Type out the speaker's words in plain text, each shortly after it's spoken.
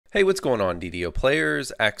Hey, what's going on, DDO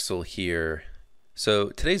players? Axel here. So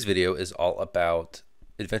today's video is all about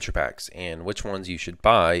adventure packs and which ones you should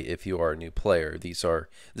buy if you are a new player. This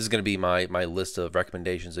is going to be my list of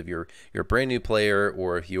recommendations if you're a brand new player,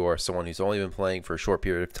 or if you are someone who's only been playing for a short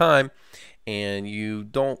period of time and you're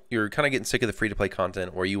kind of getting sick of the free-to-play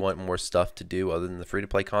content, or you want more stuff to do other than the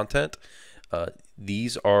free-to-play content.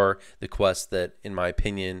 These are the quests that, in my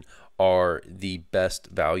opinion, are the best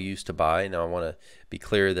values to buy. Now, I want to be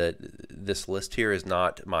clear that this list here is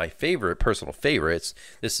not my personal favorites.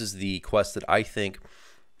 This is the quests that I think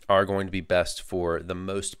are going to be best for the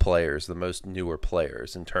most players, the most newer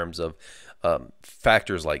players, in terms of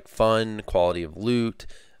factors like fun, quality of loot,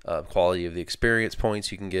 quality of the experience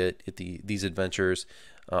points you can get at these adventures.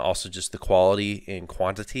 Also just the quality and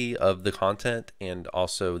quantity of the content, and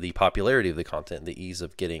also the popularity of the content, the ease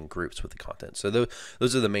of getting groups with the content. So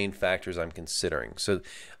those are the main factors I'm considering. So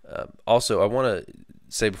also I want to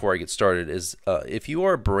say before I get started is if you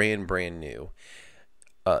are brand new,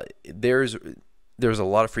 there's a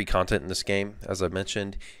lot of free content in this game. As I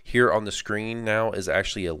mentioned, here on the screen now is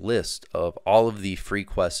actually a list of all of the free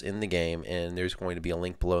quests in the game, and there's going to be a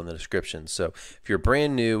link below in the description. So if you're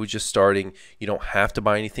brand new, just starting, you don't have to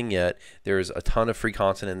buy anything yet. There's a ton of free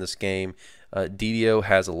content in this game. DDO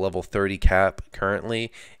has a level 30 cap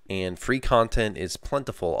currently, and free content is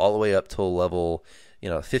plentiful all the way up to level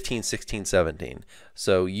 15, 16, 17.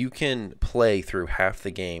 So you can play through half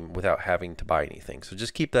the game without having to buy anything. So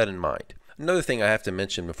just keep that in mind. Another thing I have to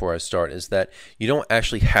mention before I start is that you don't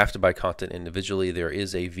actually have to buy content individually. There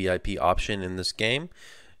is a VIP option in this game.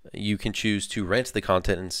 You can choose to rent the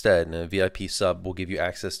content instead, and a VIP sub will give you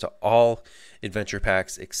access to all adventure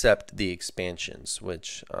packs except the expansions,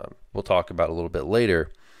 which we'll talk about a little bit later.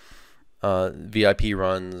 VIP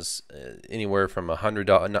runs anywhere from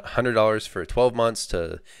 $100 for 12 months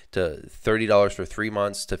to $30 for 3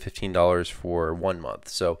 months to $15 for 1 month.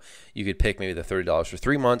 So you could pick maybe the $30 for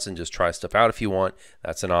 3 months and just try stuff out if you want.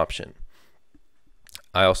 That's an option.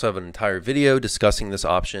 I also have an entire video discussing this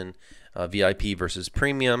option, VIP versus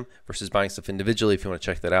premium versus buying stuff individually. If you want to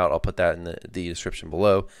check that out, I'll put that in the description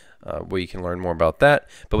below, where you can learn more about that.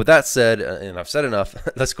 But with that said, and I've said enough,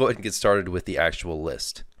 let's go ahead and get started with the actual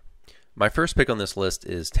list. My first pick on this list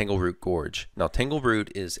is Tangleroot Gorge. Now,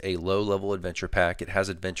 Tangleroot is a low-level adventure pack. It has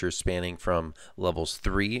adventures spanning from levels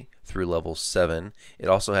 3 through level 7. It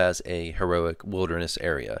also has a heroic wilderness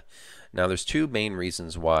area. Now, there's two main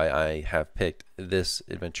reasons why I have picked this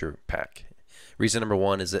adventure pack. Reason number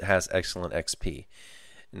one is it has excellent XP.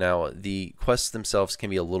 Now, the quests themselves can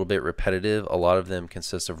be a little bit repetitive. A lot of them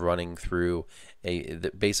consist of running through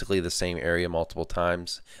basically the same area multiple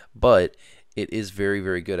times, but it is very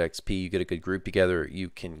good XP. You get a good group together, you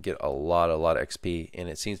can get a lot of XP, and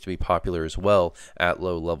it seems to be popular as well at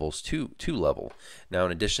low levels, 2 level. Now,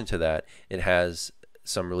 in addition to that, it has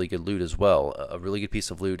some really good loot as well. A really good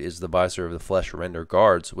piece of loot is the Visor of the Flesh Render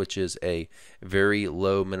Guards, which is a very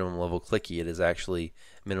low minimum level clicky. It is actually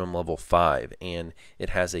minimum level 5, and it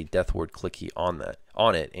has a Death Ward clicky on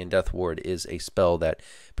it, and Death Ward is a spell that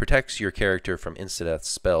protects your character from insta-death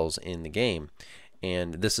spells in the game.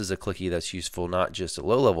 And this is a clicky that's useful not just at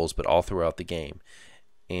low levels, but all throughout the game.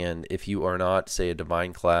 And if you are not, say, a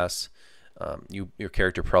divine class, your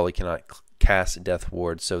character probably cannot cast Death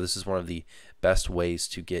Ward. So this is one of the best ways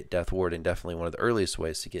to get Death Ward, and definitely one of the earliest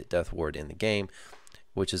ways to get Death Ward in the game,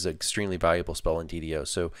 which is an extremely valuable spell in DDO.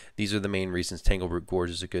 So these are the main reasons Tangleroot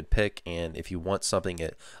Gorge is a good pick. And if you want something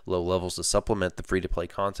at low levels to supplement the free-to-play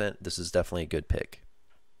content, this is definitely a good pick.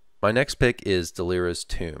 My next pick is Delira's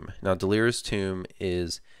Tomb. Now, Delira's Tomb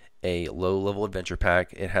is a low-level adventure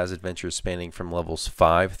pack. It has adventures spanning from levels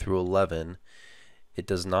 5 through 11. It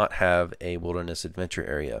does not have a wilderness adventure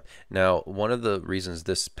area. Now, one of the reasons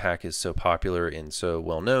this pack is so popular and so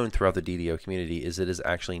well known throughout the DDO community is it is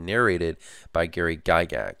actually narrated by Gary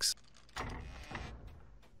Gygax.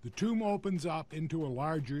 The tomb opens up into a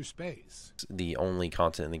larger space. The only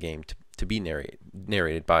content in the game to be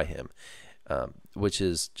narrated by him. Which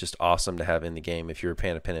is just awesome to have in the game. If you're a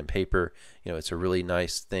fan of pen and paper, it's a really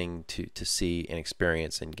nice thing to see and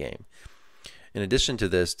experience in game. In addition to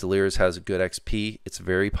this, Delira's has good XP. It's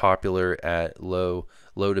very popular at low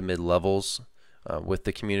to mid levels with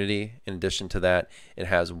the community. In addition to that, it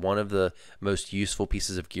has one of the most useful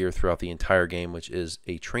pieces of gear throughout the entire game, which is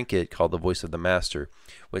a trinket called the Voice of the Master,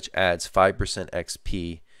 which adds 5%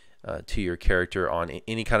 XP to your character on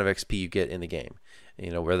any kind of XP you get in the game.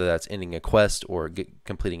 Whether that's ending a quest or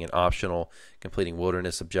completing an optional, completing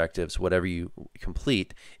wilderness objectives, whatever you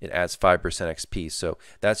complete, it adds 5% XP. So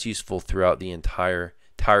that's useful throughout the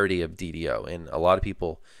entirety of DDO. And a lot of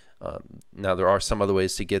people Now there are some other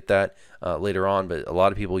ways to get that later on, but a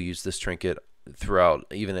lot of people use this trinket throughout,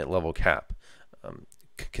 even at level cap,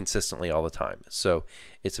 consistently all the time. So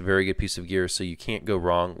it's a very good piece of gear, so you can't go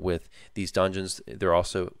wrong with these dungeons. They're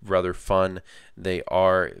also rather fun. They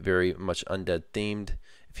are very much undead themed.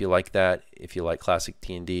 If you like that, if you like classic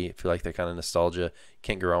T&D, if you like that kind of nostalgia, you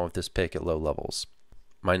can't go wrong with this pick at low levels.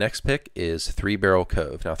 My next pick is Three Barrel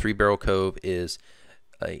Cove. Now, Three Barrel Cove is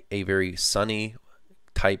a very sunny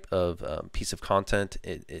type of piece of content.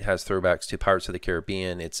 It has throwbacks to Pirates of the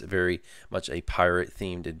Caribbean. It's very much a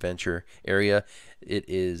pirate-themed adventure area.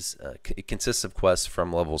 It consists of quests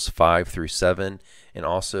from levels 5 through 7, and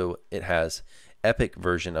also it has epic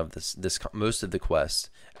version of most of the quests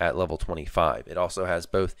at level 25. It also has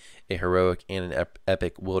both a heroic and an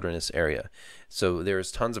epic wilderness area. So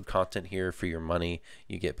there's tons of content here for your money.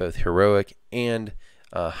 You get both heroic and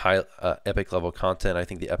high epic level content. I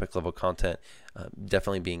think the epic level content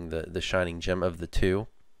definitely being the shining gem of the two.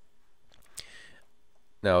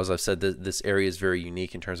 Now, as I've said, this area is very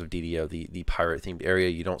unique in terms of DDO, the pirate themed area.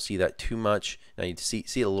 You don't see that too much. Now you see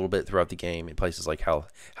it a little bit throughout the game in places like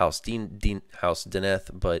House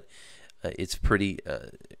Deneth, but it's pretty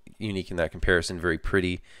unique in that comparison. Very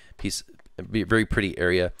pretty very pretty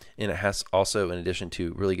area, and it has also, in addition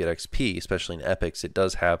to really good XP, especially in epics, it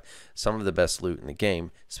does have some of the best loot in the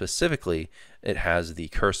game. Specifically, it has the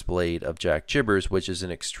Cursed Blade of Jack Jibbers, which is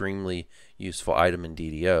an extremely useful item in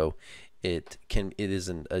DDO. It is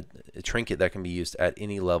a trinket that can be used at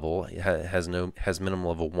any level. It has minimum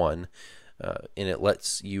level 1. And it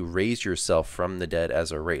lets you raise yourself from the dead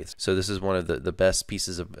as a wraith. So this is one of the best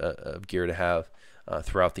pieces of gear to have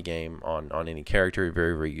throughout the game on any character.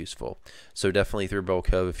 Very, very useful. So definitely Three Barrel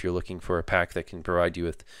Cove if you're looking for a pack that can provide you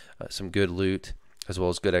with some good loot as well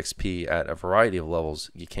as good XP at a variety of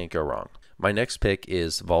levels. You can't go wrong. My next pick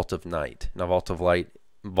is Vault of Night. Now Vault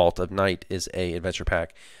of Night is a adventure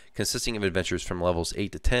pack consisting of adventures from levels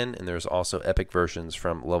 8 to 10, and there's also epic versions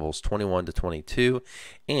from levels 21 to 22,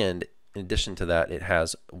 and in addition to that, it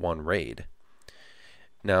has one raid.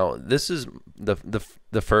 Now, this is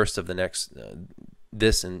the first of the next,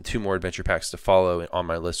 this and 2 more adventure packs to follow on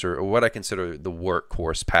my list, or what I consider the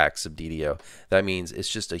workhorse packs of DDO. That means it's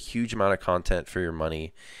just a huge amount of content for your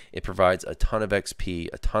money. It provides a ton of XP,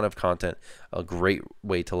 a ton of content, a great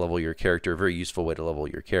way to level your character, a very useful way to level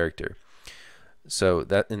your character. So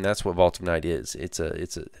that's what Vault of Night is. It's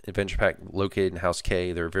an adventure pack located in House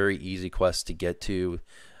K. They're very easy quests to get to.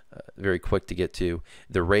 Very quick to get to.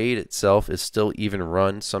 The raid itself is still even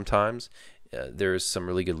run sometimes. There's some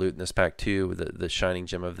really good loot in this pack too. The shining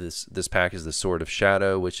gem of this pack is the Sword of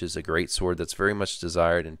Shadow, which is a great sword that's very much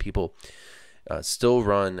desired, and people still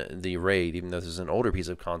run the raid, even though this is an older piece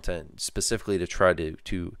of content, specifically to try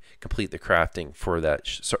to complete the crafting for that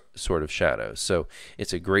Sword of Shadow. So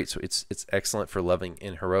it's a great, it's excellent for leveling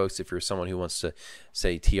in heroics if you're someone who wants to,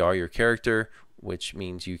 say, TR your character, which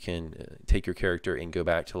means you can take your character and go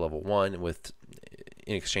back to level 1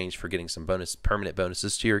 in exchange for getting some permanent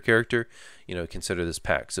bonuses to your character. Consider this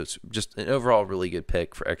pack. So it's just an overall really good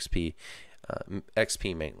pick for XP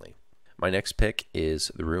mainly. My next pick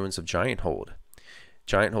is the Ruins of Giant Hold.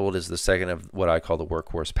 Giant Hold is the second of what I call the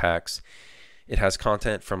workhorse packs. It has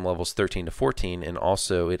content from levels 13 to 14, and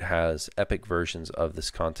also it has epic versions of this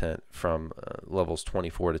content from levels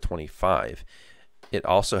 24 to 25. It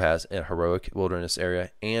also has a heroic wilderness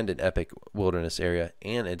area and an epic wilderness area,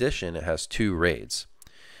 and in addition, it has 2 raids.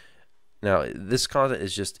 Now, this content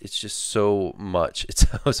is just so much. It's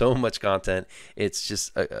so much content. It's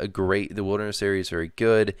just a great, the wilderness area is very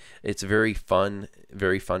good. It's very fun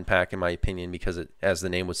pack in my opinion, because it, as the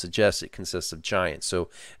name would suggest, it consists of giants. So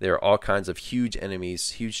there are all kinds of huge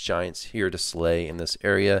enemies, huge giants here to slay in this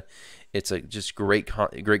area. It's just great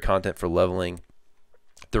content for leveling.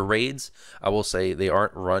 The raids, I will say, they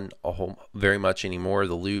aren't run very much anymore.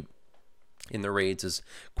 The loot in the raids is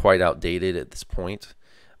quite outdated at this point,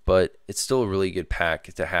 but it's still a really good pack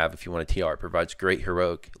to have if you want to TR. It provides great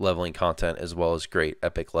heroic leveling content as well as great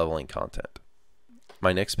epic leveling content.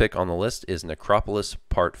 My next pick on the list is Necropolis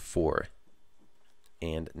Part 4,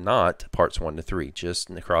 and not Parts 1 to 3, just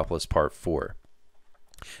Necropolis Part 4.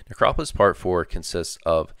 Necropolis Part 4 consists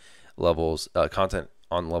of levels content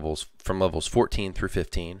on levels from levels 14 through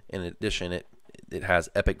 15. In addition, it has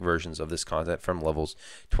epic versions of this content from levels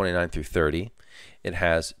 29 through 30. It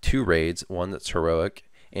has 2 raids, one that's heroic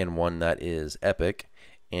and one that is epic,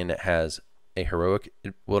 and it has a heroic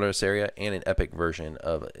wilderness area and an epic version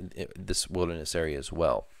of this wilderness area as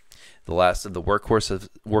well. the last of the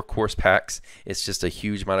workhorse packs. It's just a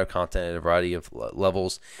huge amount of content at a variety of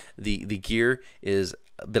levels. The gear is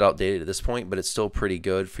a bit outdated at this point, but it's still pretty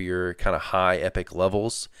good for your kind of high epic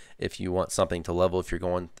levels. If you want something to level, if you're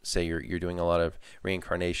going, say you're doing a lot of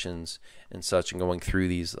reincarnations and such, and going through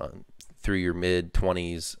these through your mid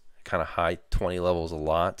 20s, kind of high 20 levels a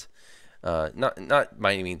lot. Not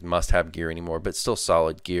by any means must-have gear anymore, but still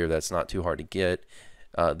solid gear that's not too hard to get.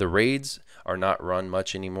 The raids are not run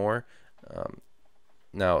much anymore.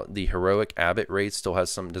 Now, the heroic Abbot raid still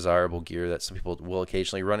has some desirable gear that some people will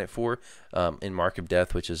occasionally run it for. In Mark of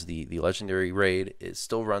Death, which is the legendary raid, it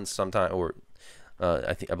still runs sometime, or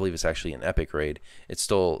I believe it's actually an epic raid. It's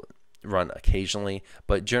still run occasionally,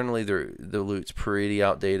 but generally the loot's pretty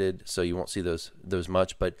outdated, so you won't see those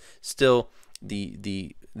much. But still,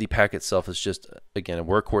 the pack itself is just, again, a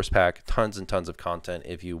workhorse pack, tons and tons of content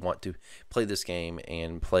if you want to play this game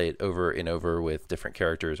and play it over and over with different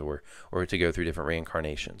characters, or to go through different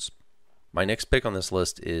reincarnations. My next pick on this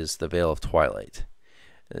list is the Veil of Twilight.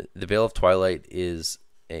 The Veil of Twilight is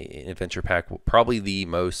an adventure pack, probably the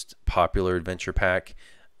most popular adventure pack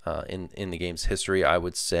in the game's history, I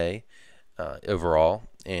would say, overall,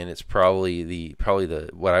 and it's probably the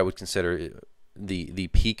what I would consider the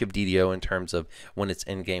peak of DDO in terms of when its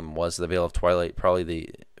end game was the Veil of Twilight. Probably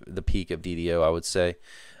the peak of DDO, I would say,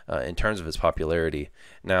 in terms of its popularity.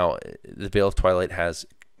 Now, the Veil of Twilight has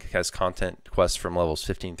content quests from levels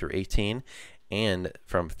 15 through 18 and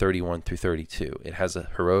from 31 through 32. It has a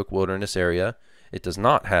heroic wilderness area. It does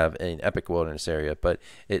not have an epic wilderness area, but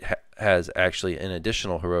it has actually an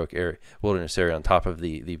additional heroic wilderness area on top of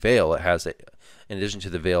the Veil. It has in addition to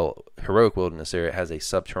the Veil heroic wilderness area, it has a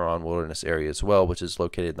Subterran wilderness area as well, which is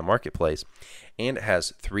located in the marketplace, and it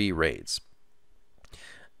has 3 raids.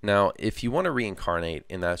 Now, if you want to reincarnate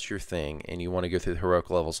and that's your thing, and you want to go through the heroic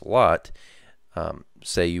levels a lot,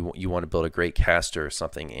 say you want to build a great caster or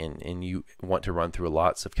something, and you want to run through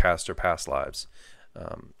lots of caster past lives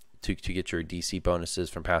to get your DC bonuses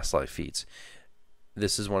from past life feats,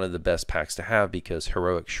 this is one of the best packs to have, because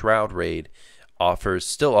Heroic Shroud Raid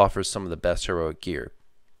still offers some of the best heroic gear.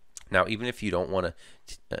 Now, even if you don't want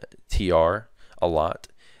to TR a lot,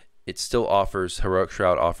 it still offers, Heroic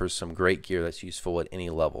Shroud offers some great gear that's useful at any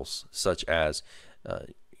levels, such as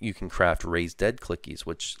you can craft Raise Dead clickies,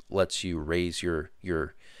 which lets you raise your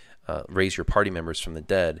party members from the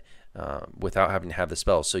dead without having to have the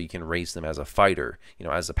spell. So you can raise them as a fighter,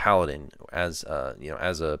 as a paladin, as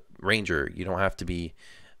as a ranger. You don't have to be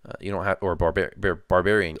or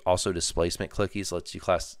barbarian. Also, displacement clickies lets you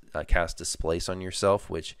cast displace on yourself,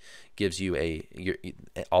 which gives you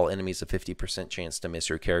all enemies a 50% chance to miss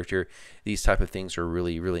your character. These type of things are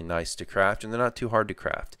really, really nice to craft, and they're not too hard to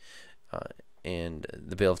craft. And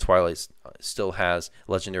the Veil of Twilight still has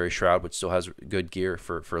Legendary Shroud, which still has good gear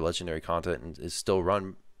for legendary content, and is still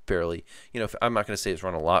run fairly, I'm not going to say it's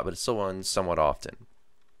run a lot, but it's still run somewhat often.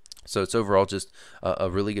 So it's overall just a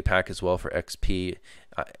really good pack as well for XP.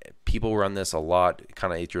 People run this a lot,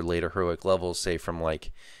 kind of at your later heroic levels, say from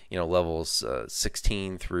levels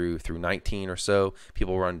 16 through 19 or so.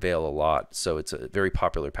 People run Veil a lot, so it's a very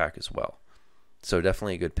popular pack as well. So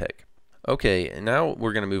definitely a good pick. Okay, and now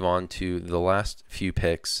we're going to move on to the last 3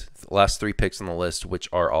 picks on the list, which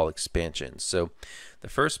are all expansions. So the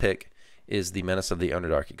first pick is the Menace of the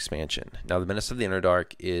Underdark expansion. Now, the Menace of the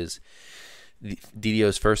Underdark is the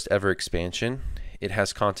DDO's first ever expansion. It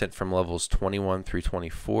has content from levels 21 through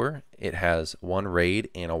 24. It has 1 raid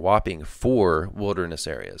and a whopping 4 wilderness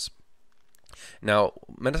areas. Now,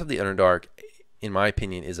 Menace of the Underdark, in my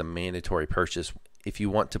opinion, is a mandatory purchase if you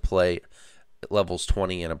want to play levels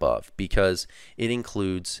 20 and above, because it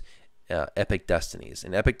includes epic destinies,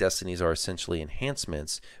 and epic destinies are essentially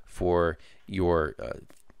enhancements for your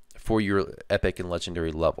epic and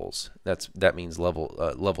legendary levels. That means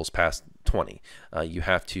levels past 20. You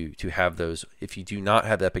have to have those. If you do not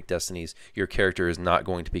have epic destinies, your character is not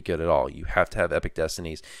going to be good at all. You have to have epic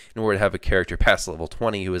destinies in order to have a character past level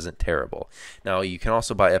 20 who isn't terrible. Now, you can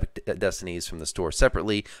also buy epic destinies from the store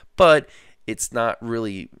separately, but it's not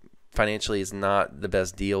really, financially, is not the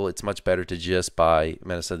best deal. It's much better to just buy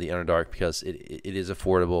Menace of the Underdark, because it is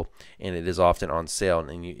affordable and it is often on sale,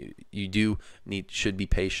 and you should be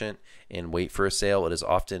patient and wait for a sale. It is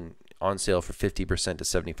often on sale for 50% to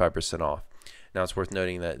 75% off. Now, it's worth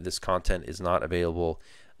noting that this content is not available.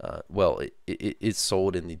 It is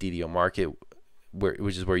sold in the DDO market,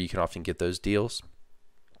 which is where you can often get those deals.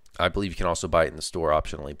 I believe you can also buy it in the store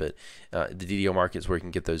optionally, but the DDO market is where you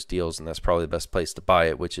can get those deals, and that's probably the best place to buy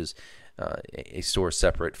it, which is a store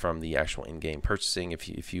separate from the actual in-game purchasing.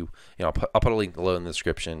 I'll put a link below in the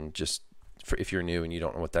description, just if you're new and you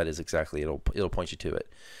don't know what that is exactly, it'll point you to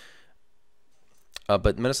it.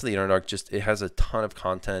 But Menace of the Underdark, just it has a ton of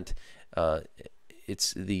content.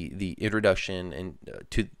 It's the introduction and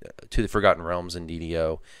to the Forgotten Realms in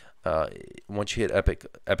DDO. Once you hit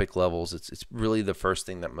epic levels, it's really the first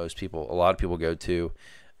thing that a lot of people go to.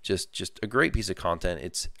 Just a great piece of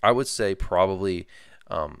content. I would say probably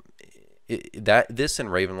this and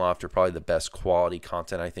Ravenloft are probably the best quality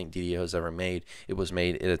content I think DDO has ever made. It was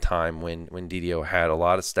made at a time when DDO had a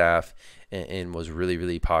lot of staff and was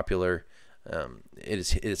really popular.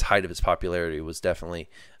 Its height of its popularity was definitely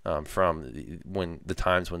from the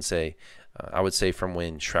times when, say, I would say from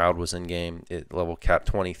when Shroud was in game at level cap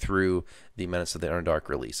 20 through the Menace of the Underdark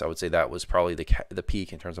release. I would say that was probably the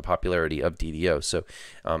peak in terms of popularity of DDO. So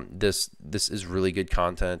this is really good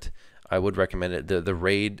content. I would recommend it. The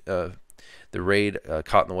raid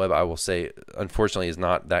Caught in the Web, I will say, unfortunately, is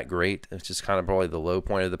not that great. It's just kind of probably the low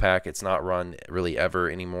point of the pack. It's not run really ever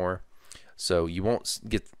anymore, so you won't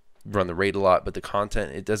run the raid a lot. But the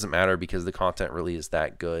content, it doesn't matter because the content really is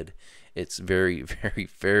that good. It's very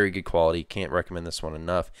good quality. Can't recommend this one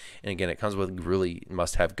enough. And again, it comes with really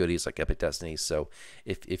must-have goodies like Epic Destinies. So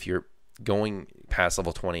if you're going past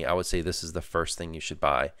level 20, I would say this is the first thing you should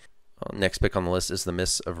buy. Next pick on the list is the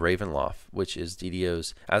Mists of Ravenloft, which is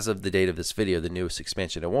DDO's, as of the date of this video, the newest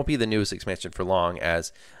expansion. It won't be the newest expansion for long,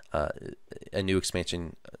 as a new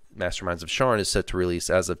expansion, Masterminds of Sharn, is set to release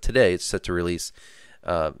as of today. It's set to release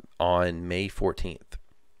on May 14th.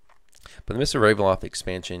 But the Mists of Ravenloft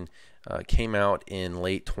expansion came out in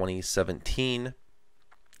late 2017.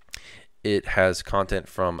 It has content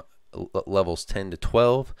from levels 10 to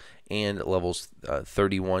 12 and levels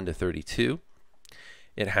 31 to 32.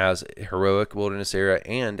 It has a heroic wilderness area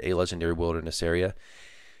and a legendary wilderness area,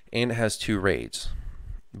 and it has 2 raids.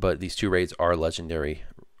 But these 2 raids are legendary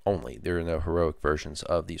only. There are no heroic versions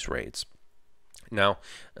of these raids. Now,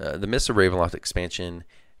 the Mists of Ravenloft expansion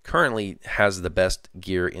currently has the best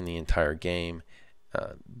gear in the entire game,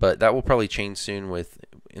 but that will probably change soon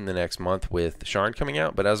in the next month with Sharn coming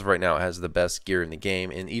out. But as of right now, it has the best gear in the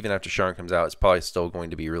game, and even after Sharn comes out, it's probably still going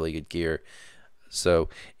to be really good gear. So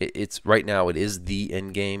it's right now it is the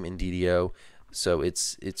end game in DDO. So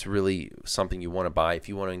it's really something you want to buy if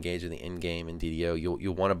you want to engage in the end game in DDO.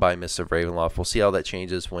 You'll want to buy Mists of Ravenloft. We'll see how that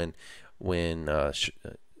changes when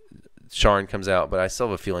Sharn comes out, but I still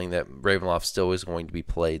have a feeling that Ravenloft still is going to be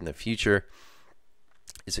played in the future.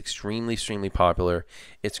 It's extremely popular.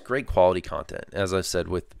 It's great quality content. As I said,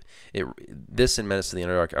 with this and Menace of the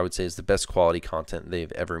Underdark, I would say is the best quality content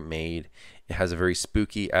they've ever made. It has a very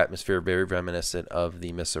spooky atmosphere, very reminiscent of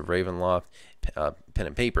the Mists of Ravenloft pen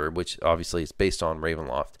and paper, which obviously is based on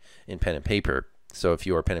Ravenloft in pen and paper. So if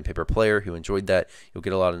you're a pen and paper player who enjoyed that, you'll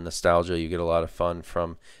get a lot of nostalgia. You get a lot of fun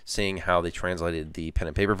from seeing how they translated the pen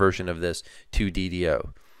and paper version of this to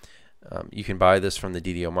DDO. You can buy this from the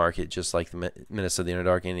DDO market, just like the Menace of the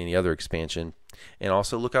Underdark and any other expansion. And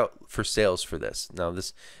also look out for sales for this. Now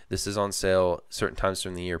this is on sale certain times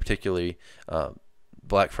during the year, particularly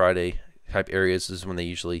Black Friday type areas is when they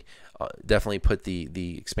usually definitely put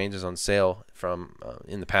the expansions on sale. From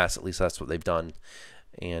in the past, at least that's what they've done.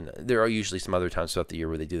 And there are usually some other times throughout the year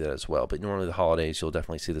where they do that as well. But normally the holidays, you'll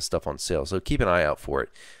definitely see this stuff on sale. So keep an eye out for it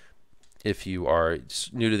if you are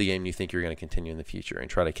new to the game and you think you're going to continue in the future, and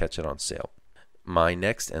try to catch it on sale. My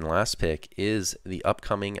next and last pick is the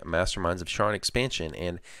upcoming Masterminds of Sharn expansion.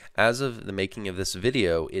 And as of the making of this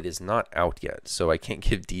video, it is not out yet, so I can't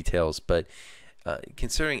give details. But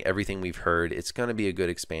considering everything we've heard, it's going to be a good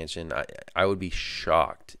expansion. I would be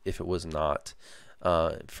shocked if it was not.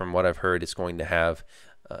 From what I've heard, it's going to have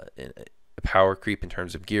a power creep in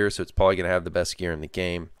terms of gear, so it's probably going to have the best gear in the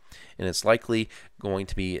game, and it's likely going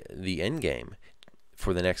to be the end game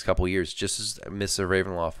for the next couple years, just as Mists of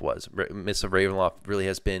Ravenloft was. Mists of Ravenloft really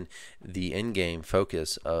has been the end game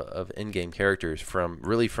focus of end game characters from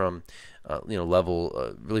really from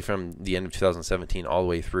the end of 2017 all the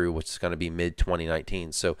way through, which is going to be mid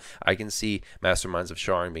 2019. So I can see Masterminds of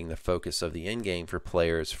Sharn being the focus of the end game for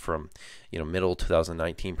players from middle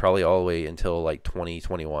 2019 probably all the way until like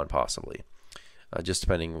 2021 possibly. Just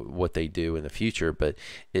depending what they do in the future. But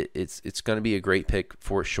it's going to be a great pick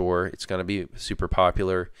for sure. It's going to be super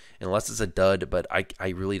popular unless it's a dud, but I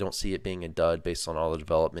really don't see it being a dud based on all the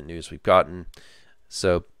development news we've gotten.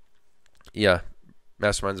 So yeah,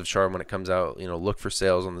 Masterminds of Sharn, when it comes out, look for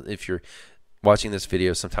sales if you're watching this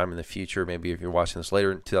video sometime in the future. Maybe if you're watching this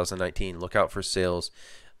later in 2019, look out for sales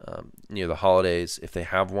near the holidays if they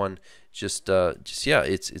have one. Yeah,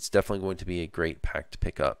 it's definitely going to be a great pack to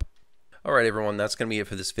pick up. Alright everyone, that's going to be it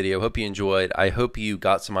for this video. Hope you enjoyed. I hope you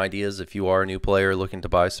got some ideas if you are a new player looking to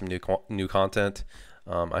buy some new content.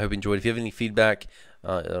 I hope you enjoyed. If you have any feedback,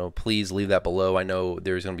 Please leave that below. I know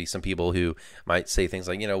there's going to be some people who might say things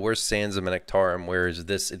like, where's Sands of Nectarum? Where's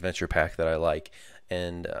this adventure pack that I like?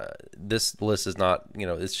 And this list is not,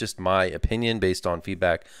 it's just my opinion based on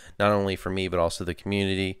feedback, not only from me, but also the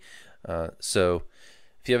community. So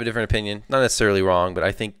if you have a different opinion, not necessarily wrong, but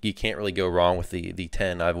I think you can't really go wrong with the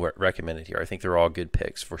 10 I've recommended here. I think they're all good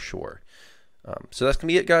picks for sure. So that's going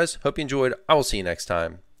to be it, guys. Hope you enjoyed. I will see you next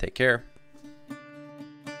time. Take care.